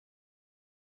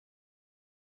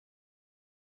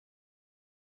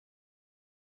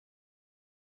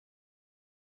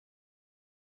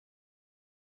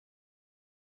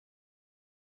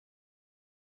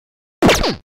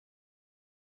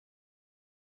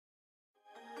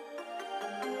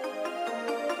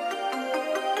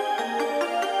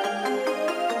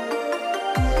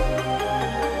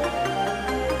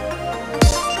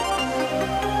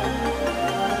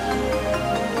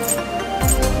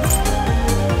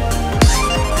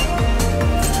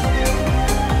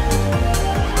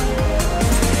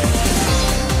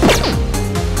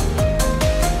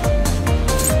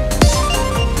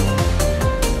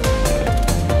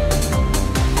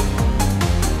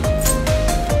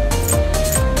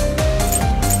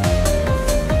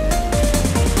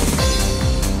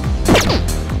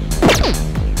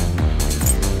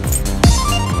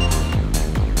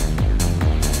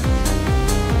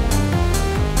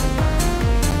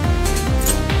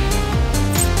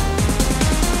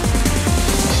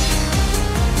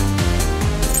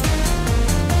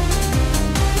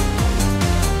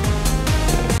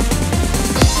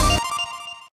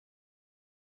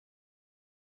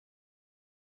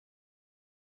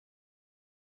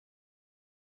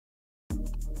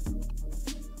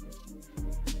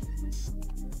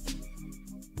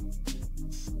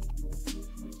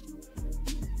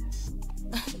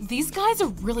These guys are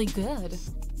really good.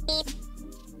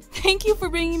 Thank you for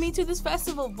bringing me to this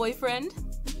festival, boyfriend.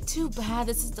 Too bad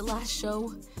this is the last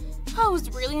show. I was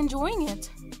really enjoying it.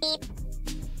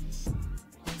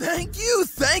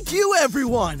 Thank you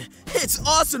everyone! It's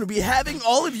awesome to be having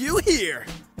all of you here!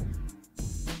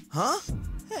 Huh?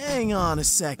 Hang on a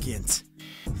second.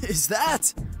 Is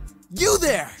that... you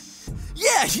there?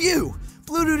 Yeah, you!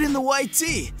 Blue dude in the white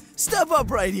tee. Step up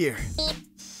right here.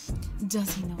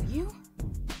 Does he know you?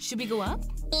 Should we go up?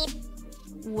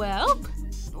 Well,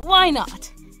 why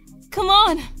not? Come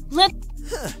on,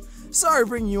 Sorry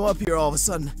bringing you up here all of a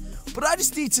sudden, but I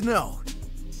just need to know.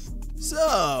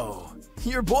 So,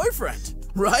 your boyfriend,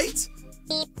 right?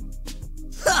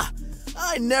 Ha!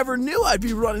 I never knew I'd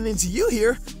be running into you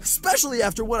here, especially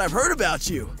after what I've heard about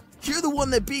you. You're the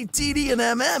one that beat DD and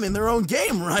MM in their own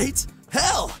game, right?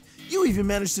 Hell, you even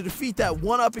managed to defeat that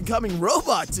one up-and-coming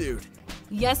robot dude.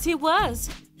 Yes, he was.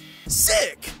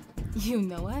 Sick! You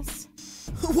know us?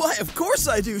 Why, of course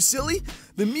I do, silly.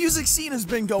 The music scene has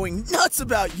been going nuts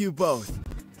about you both.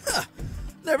 Huh.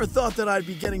 Never thought that I'd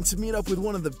be getting to meet up with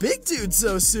one of the big dudes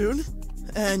so soon.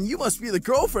 And you must be the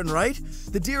girlfriend, right?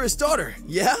 The dearest daughter,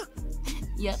 yeah?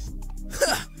 Yep.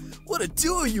 What a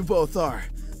duo you both are.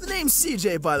 The name's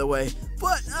CJ, by the way,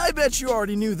 but I bet you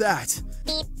already knew that.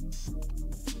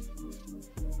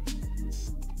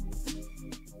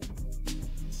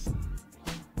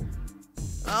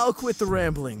 I'll quit the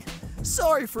rambling.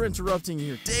 Sorry for interrupting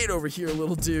your date over here,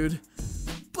 little dude.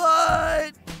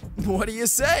 But what do you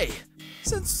say?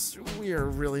 Since we're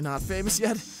really not famous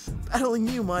yet, battling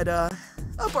you might, up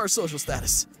our social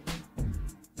status.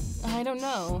 I don't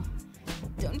know.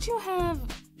 Don't you have,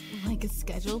 like, a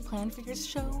schedule planned for your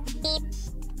show?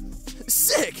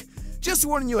 Sick! Just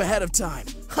warning you ahead of time.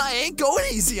 I ain't going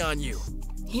easy on you.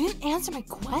 You didn't answer my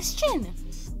question.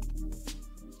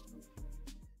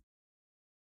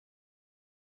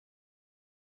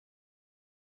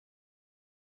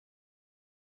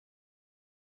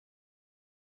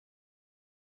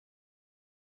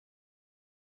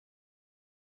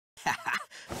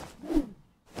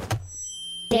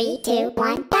 Three, two,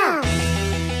 one, go!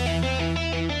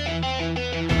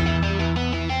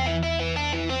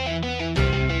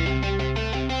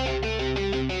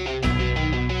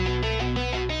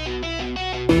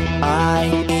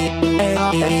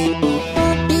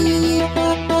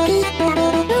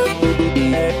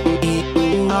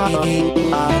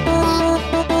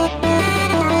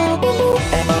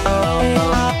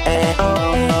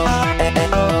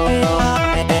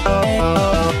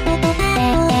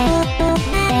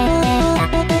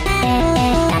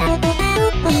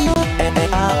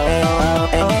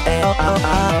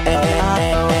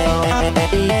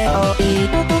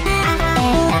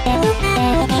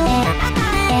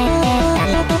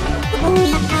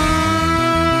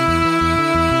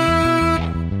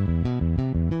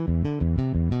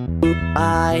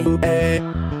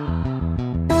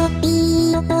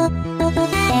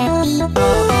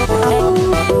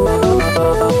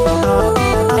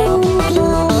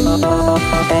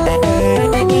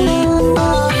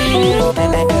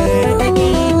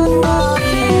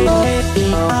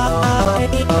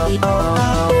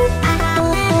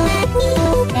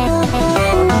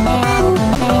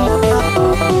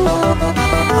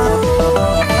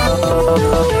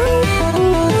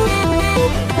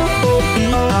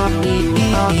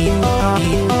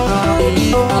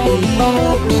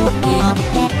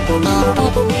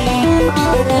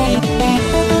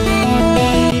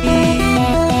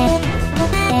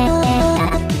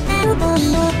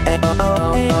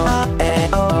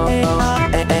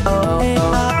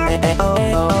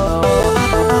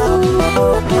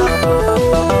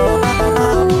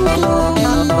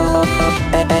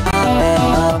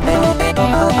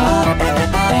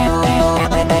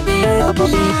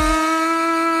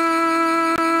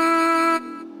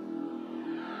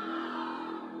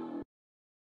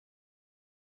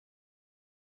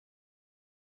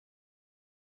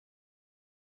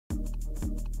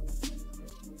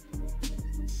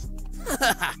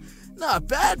 Not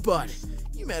bad, bud.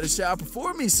 You managed to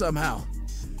outperform me somehow.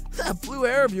 That blue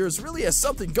hair of yours really has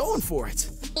something going for it.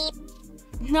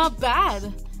 Not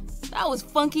bad. That was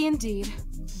funky indeed.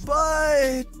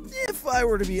 But if I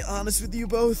were to be honest with you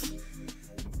both,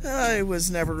 I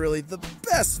was never really the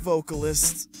best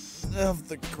vocalist of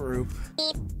the group.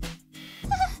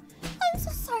 I'm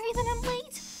so sorry that I'm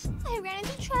late. I ran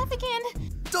into traffic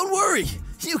and... Don't worry,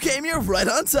 you came here right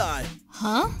on time.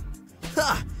 Huh?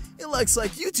 Ha! It looks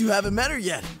like you two haven't met her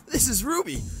yet. This is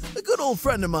Ruby, a good old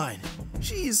friend of mine.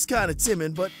 She's kinda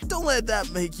timid, but don't let that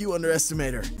make you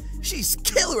underestimate her. She's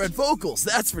killer at vocals,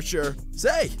 that's for sure.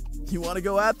 Say, you wanna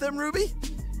go at them, Ruby?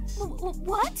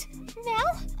 What? Now?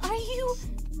 Are you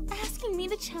asking me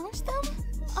to challenge them?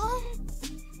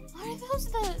 Are those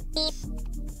the...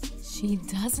 She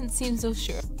doesn't seem so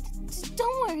sure.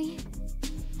 Don't worry.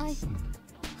 I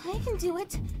can do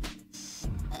it.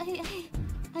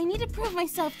 I need to prove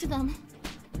myself to them.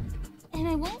 And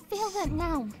I won't fail that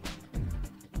now.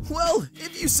 Well,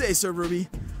 if you say so, Ruby.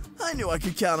 I knew I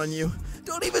could count on you.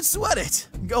 Don't even sweat it.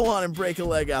 Go on and break a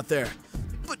leg out there.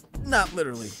 But not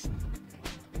literally.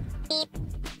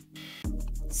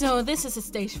 So this is a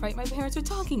stage fright my parents were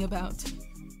talking about.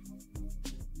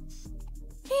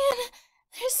 Man,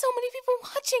 there's so many people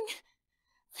watching.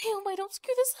 I hope I don't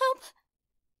screw this up.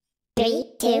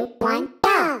 3, 2, 1,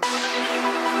 go!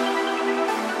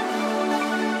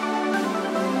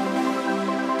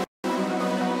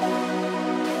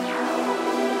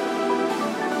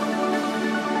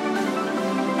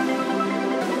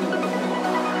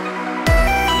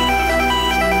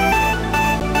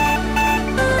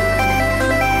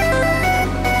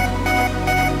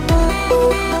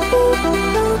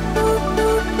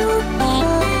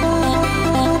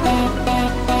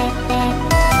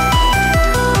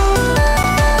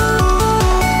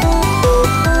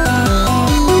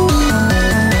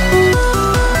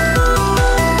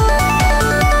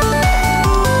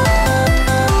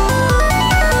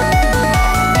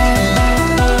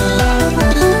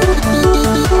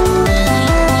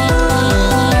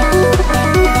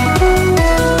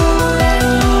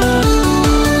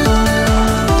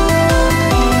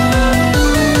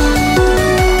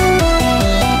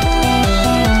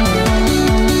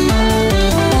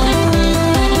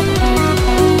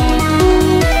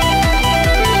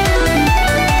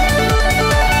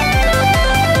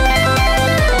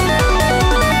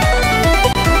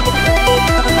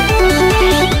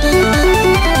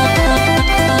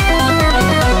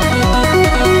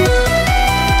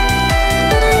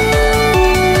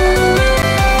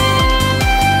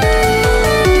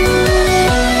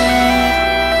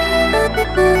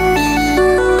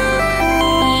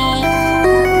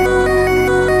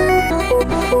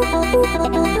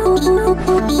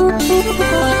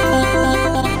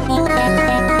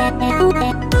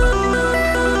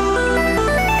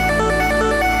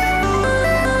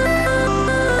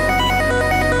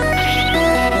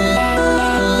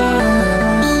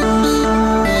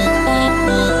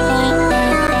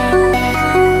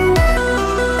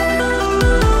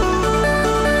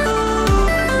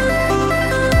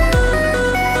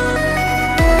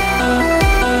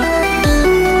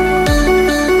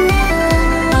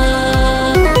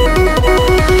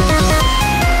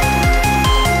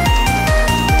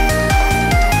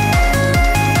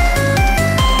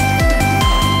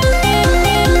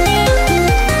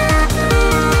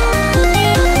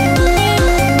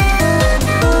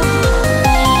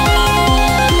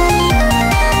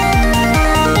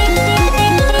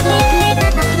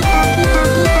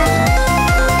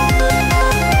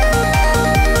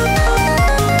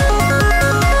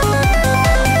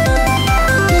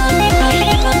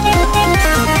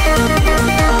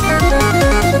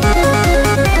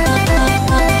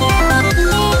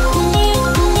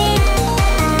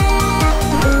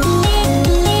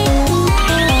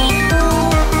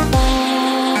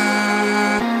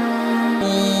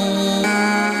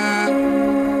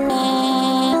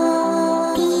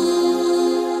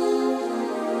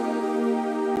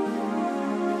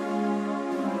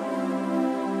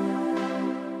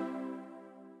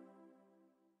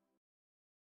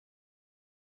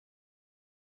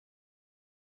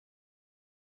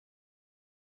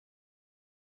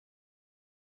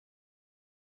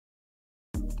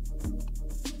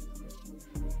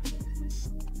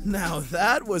 Now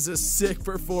that was a sick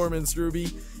performance,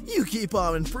 Ruby. You keep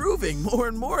on improving more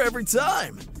and more every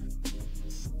time.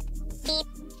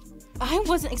 I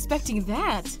wasn't expecting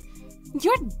that.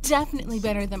 You're definitely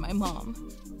better than my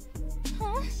mom.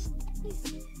 Huh?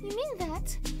 You mean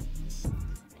that?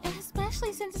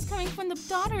 Especially since it's coming from the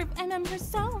daughter of NM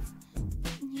herself.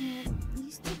 Yeah,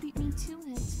 you still beat me to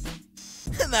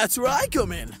it. And that's where I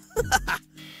come in.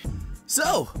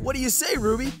 So, what do you say,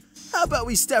 Ruby? How about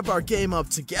we step our game up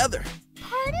together?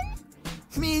 Pardon?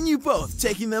 Me and you both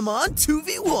taking them on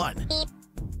 2v1.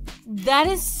 That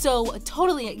is so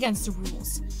totally against the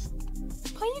rules.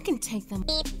 But you can take them.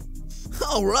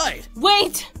 All right.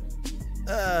 Wait!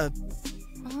 Huh?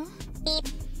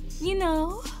 You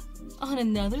know, on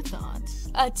another thought,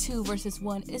 a 2 versus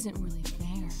 1 isn't really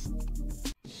fair.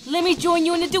 Let me join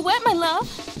you in a duet, my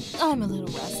love. I'm a little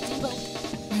rusty, but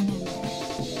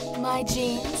remember, my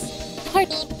jeans are...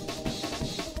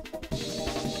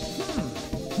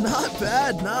 Not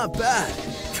bad, not bad.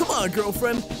 Come on,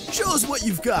 girlfriend. Show us what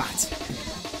you've got.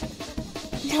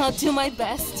 I'll do my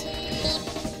best.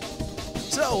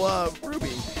 So, Ruby,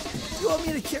 do you want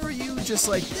me to carry you just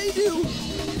like they do?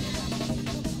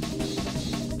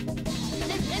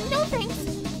 No thanks.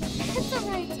 It's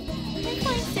alright. I'm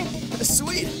fine, sir.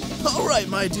 Sweet. Alright,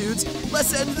 my dudes.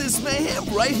 Let's end this mayhem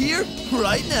right here,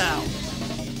 right now.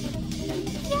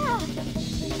 Yeah.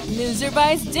 Loser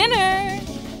buys dinner.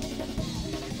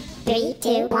 3,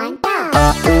 2, 1, go!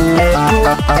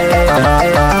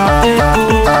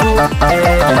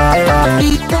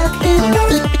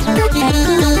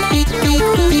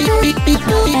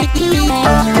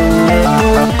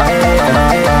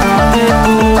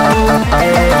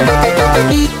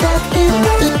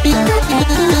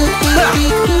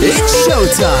 It's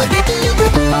showtime!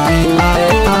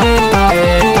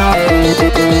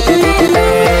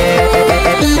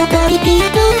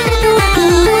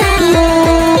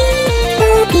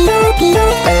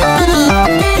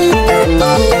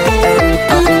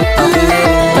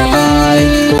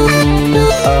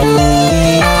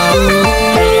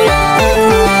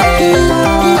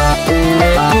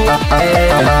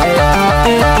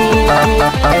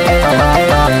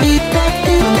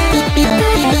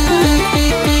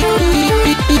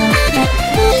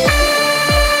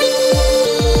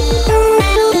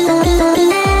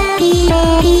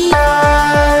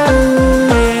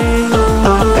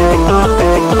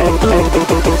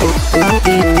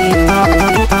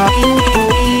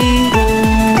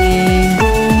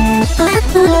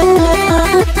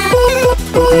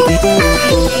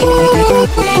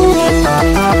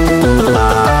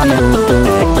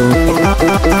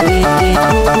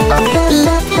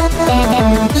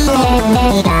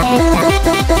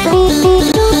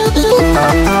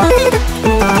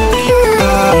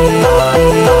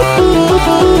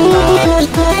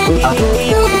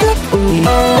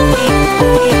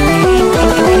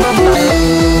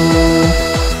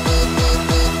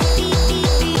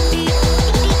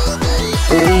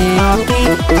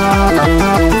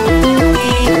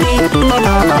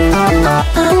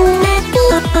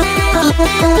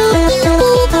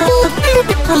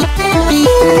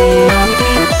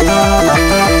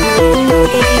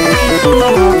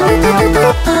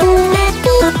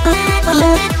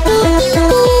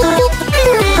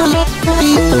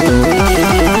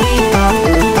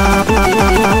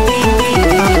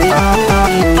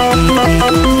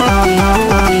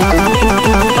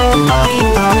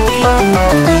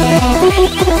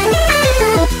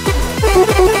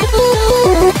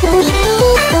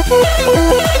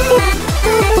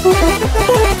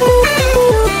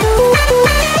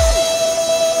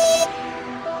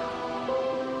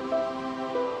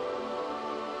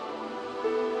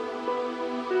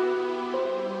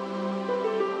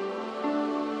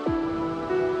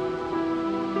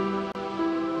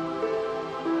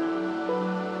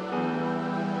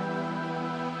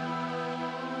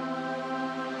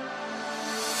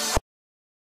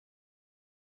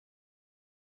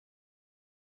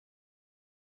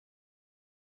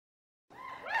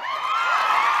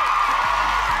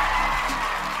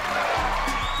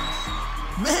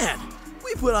 Man,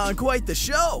 we put on quite the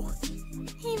show.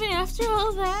 Even after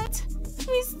all that,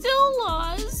 we still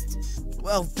lost.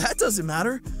 Well, that doesn't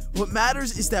matter. What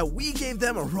matters is that we gave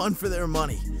them a run for their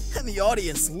money, and the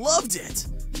audience loved it.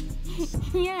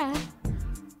 Yeah.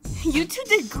 You two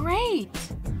did great.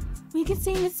 We could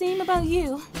say the same about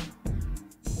you.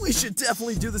 We should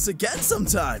definitely do this again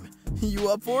sometime. You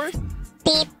up for it?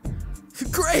 Beep.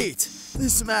 Great!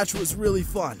 This match was really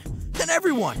fun. And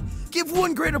everyone, give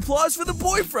one great applause for the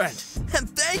boyfriend. And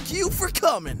thank you for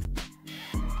coming.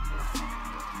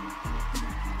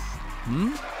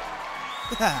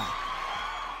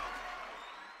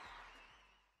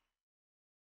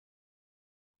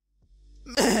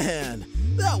 Man,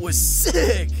 that was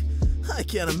sick! I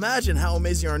can't imagine how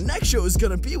amazing our next show is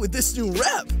gonna be with this new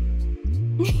rep.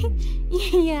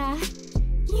 Yeah.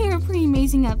 You're pretty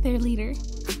amazing out there, leader.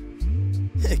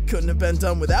 It couldn't have been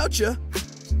done without you.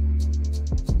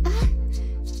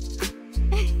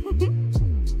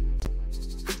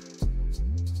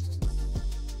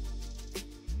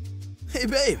 Hey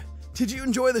babe, did you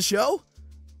enjoy the show?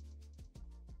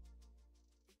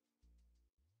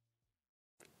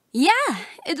 Yeah,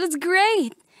 it was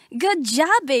great. Good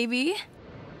job, baby.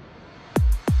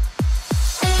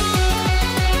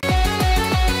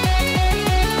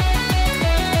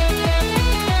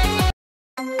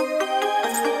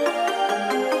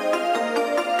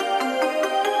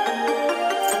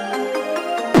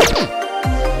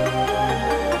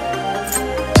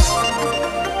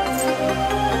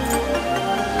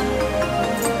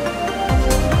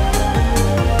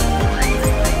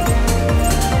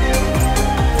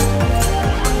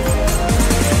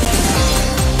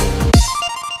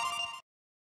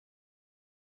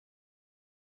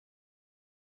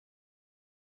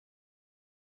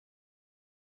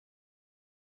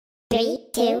 3,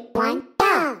 2, 1,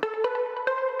 go!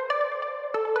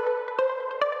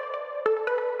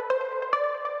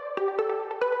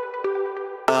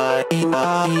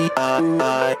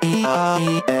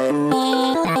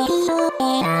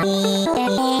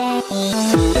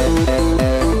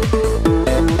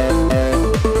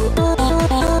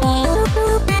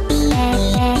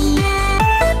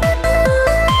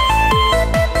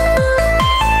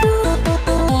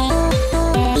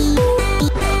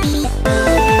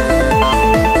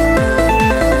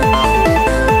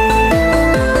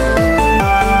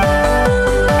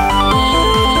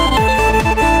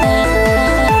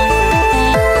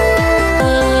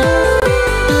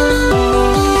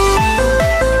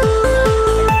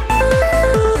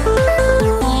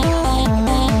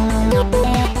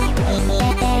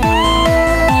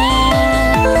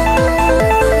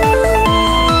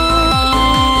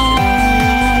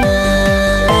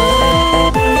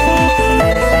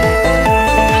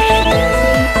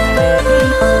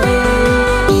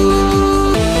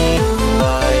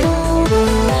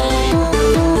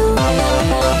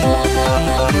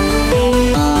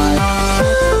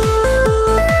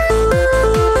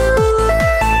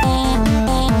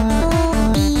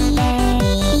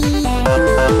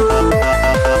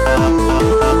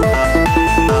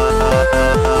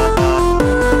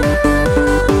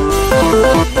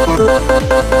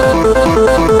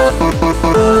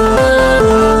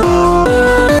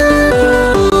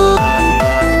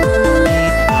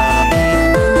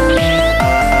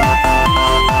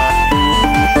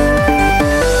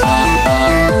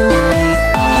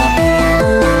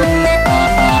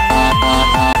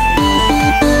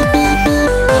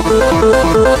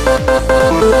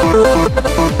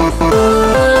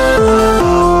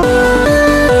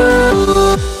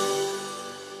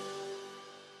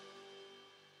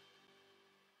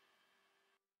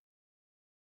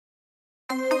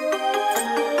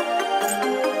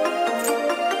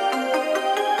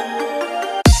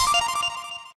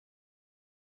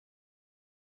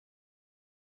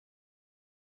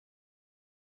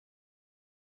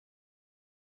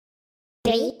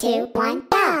 Three, two, one,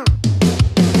 go!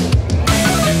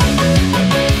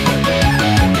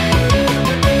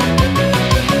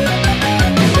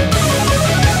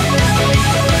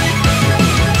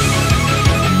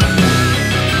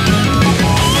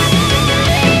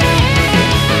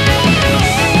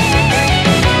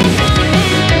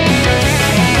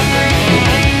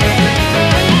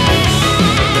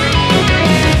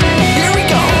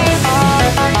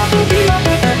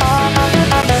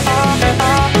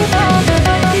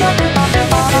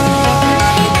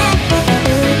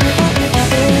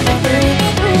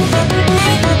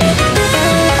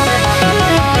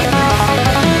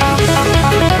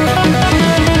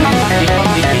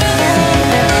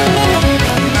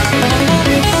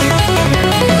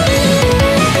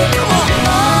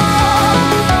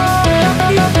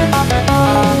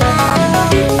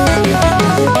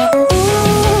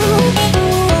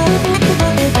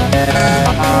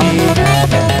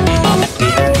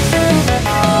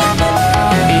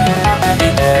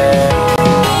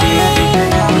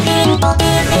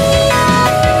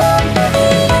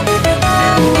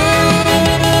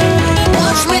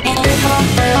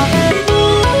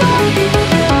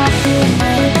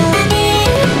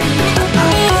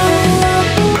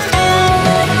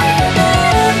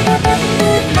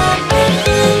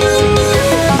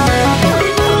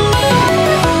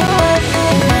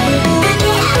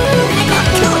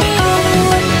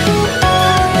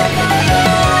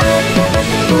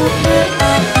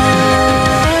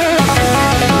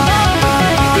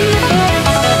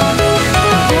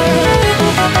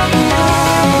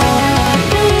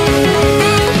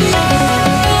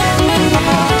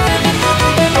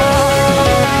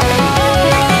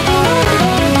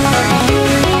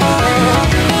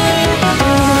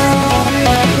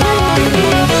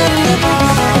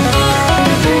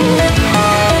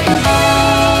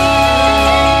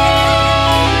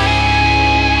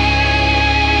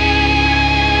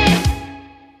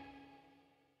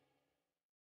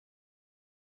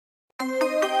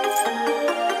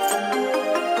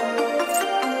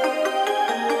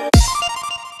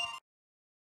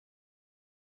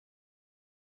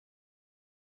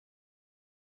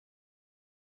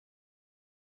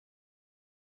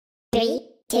 Three,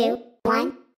 two,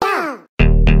 one, go!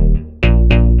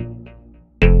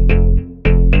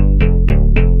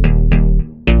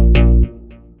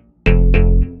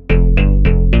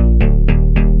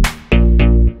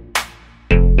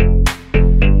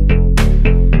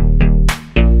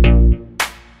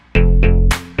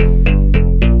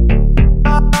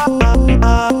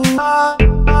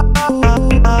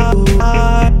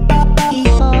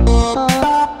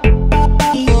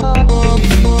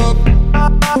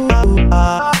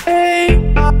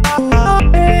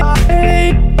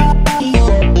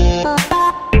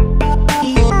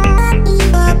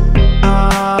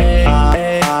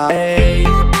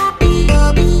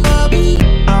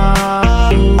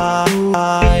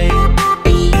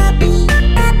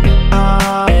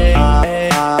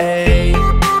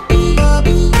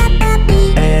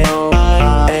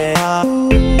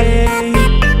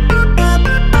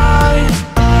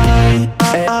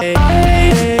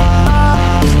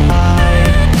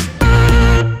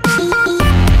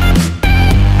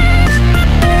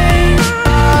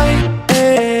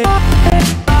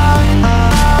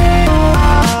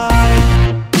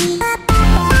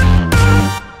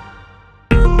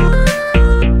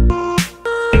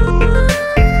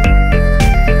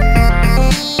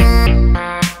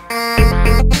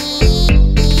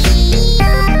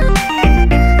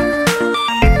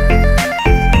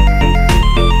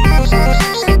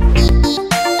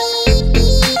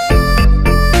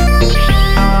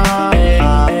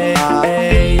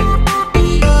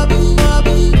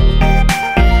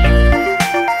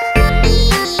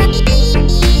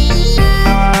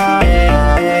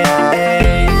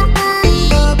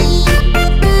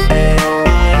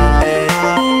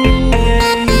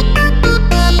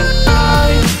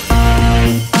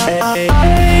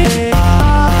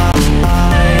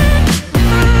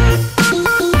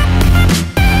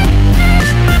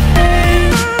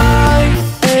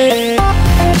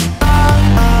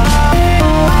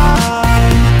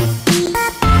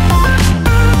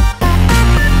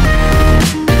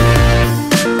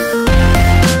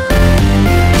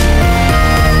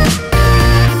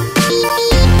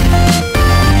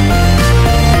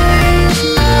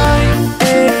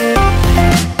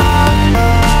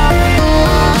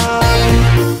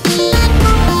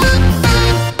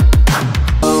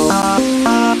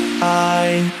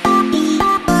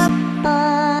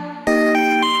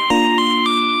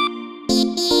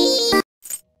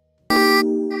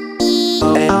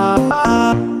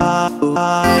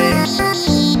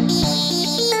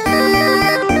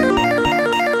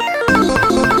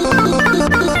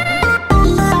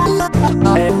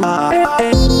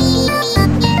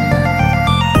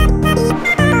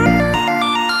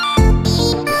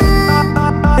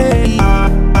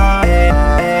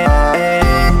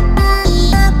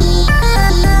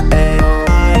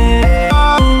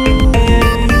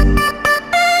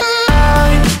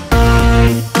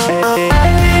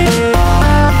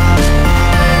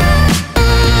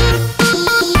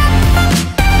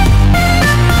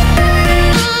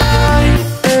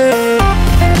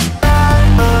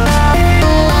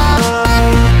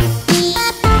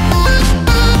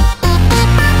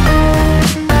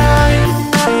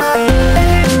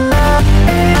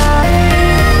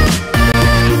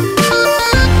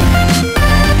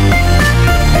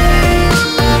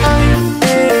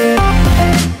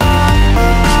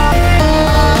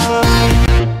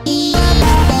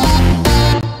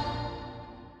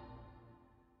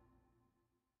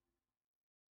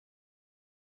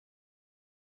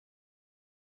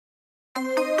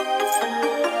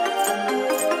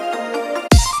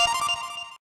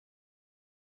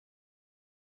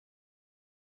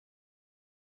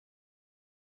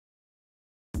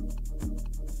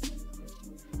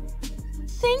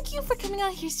 Thank you for coming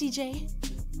out here, CJ.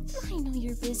 I know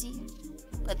you're busy,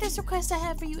 but this request I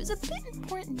have for you is a bit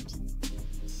important.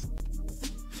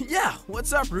 Yeah,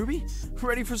 what's up, Ruby?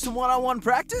 Ready for some one-on-one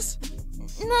practice?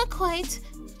 Not quite.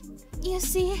 You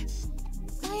see,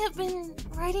 I have been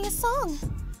writing a song.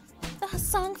 A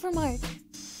song for Mark.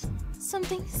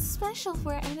 Something special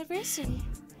for our anniversary.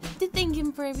 To thank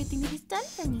him for everything that he's done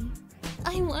for me.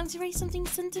 I want to write something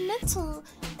sentimental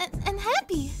and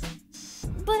happy.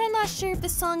 But I'm not sure if the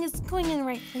song is going in the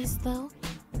right place, though.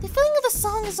 The feeling of the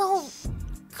song is all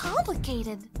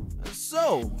complicated.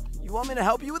 So, you want me to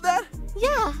help you with that?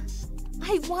 Yeah,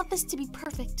 I want this to be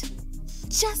perfect.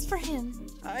 Just for him.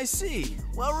 I see.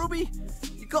 Well, Ruby,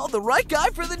 you called the right guy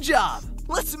for the job.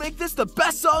 Let's make this the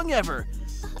best song ever.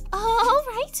 All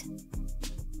right.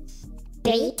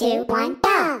 3, 2, 1,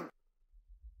 go!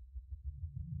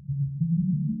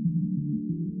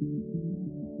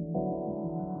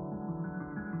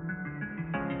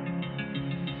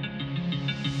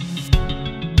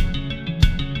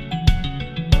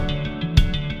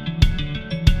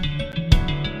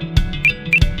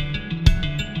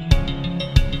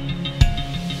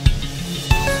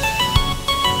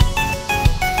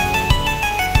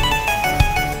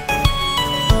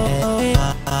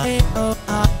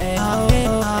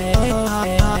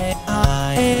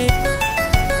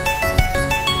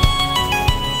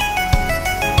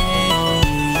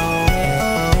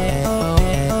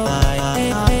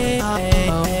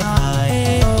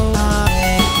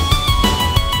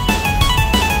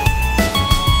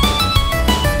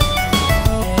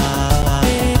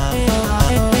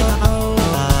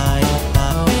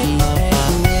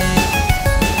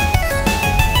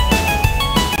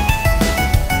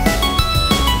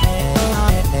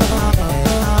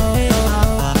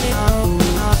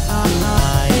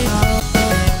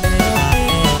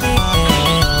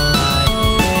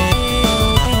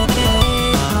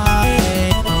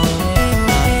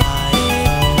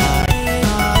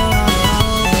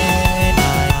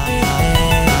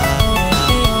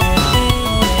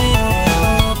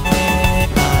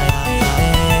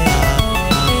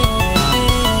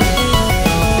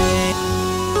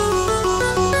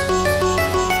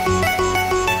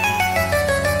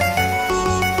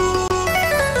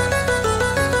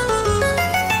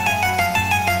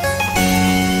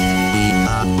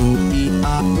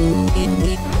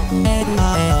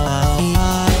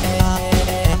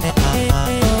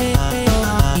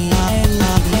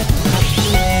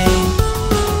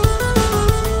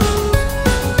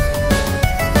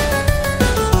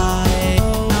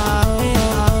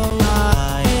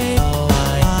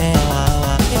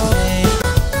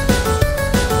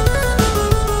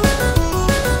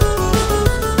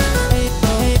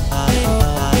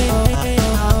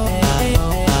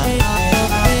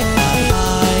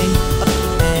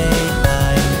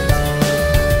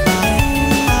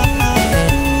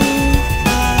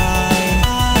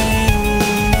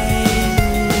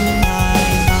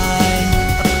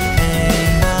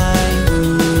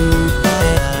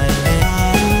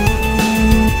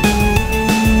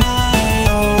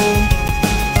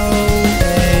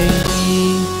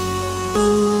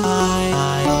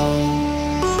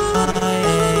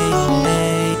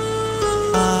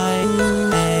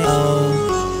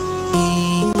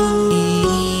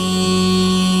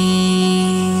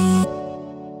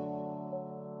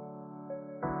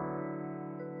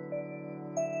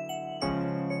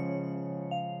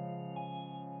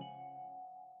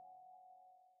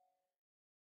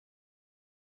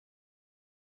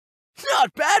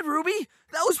 Not bad, Ruby.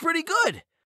 That was pretty good.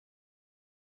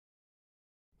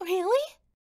 Really?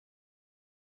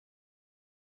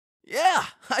 Yeah,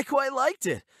 I quite liked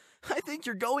it. I think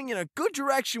you're going in a good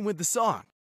direction with the song.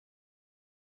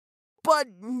 But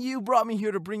you brought me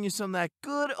here to bring you some of that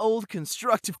good old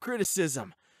constructive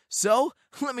criticism. So,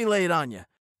 let me lay it on you.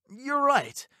 You're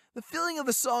right. The feeling of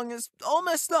the song is all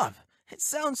messed up. It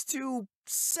sounds too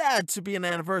sad to be an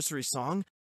anniversary song.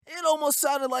 It almost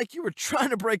sounded like you were trying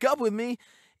to break up with me,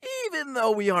 even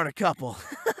though we aren't a couple.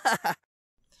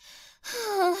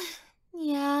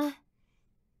 Yeah.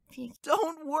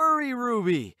 Don't worry,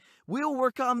 Ruby. We'll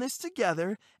work on this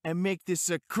together and make this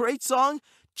a great song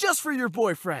just for your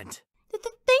boyfriend.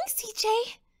 Thanks,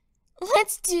 TJ.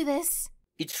 Let's do this.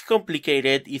 It's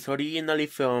Complicated is originally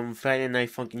from Friday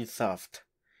Night Funkin' Soft.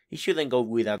 It shouldn't go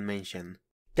without mention.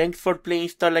 Thanks for playing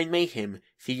Starlight Mayhem.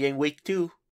 See you in week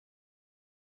 2.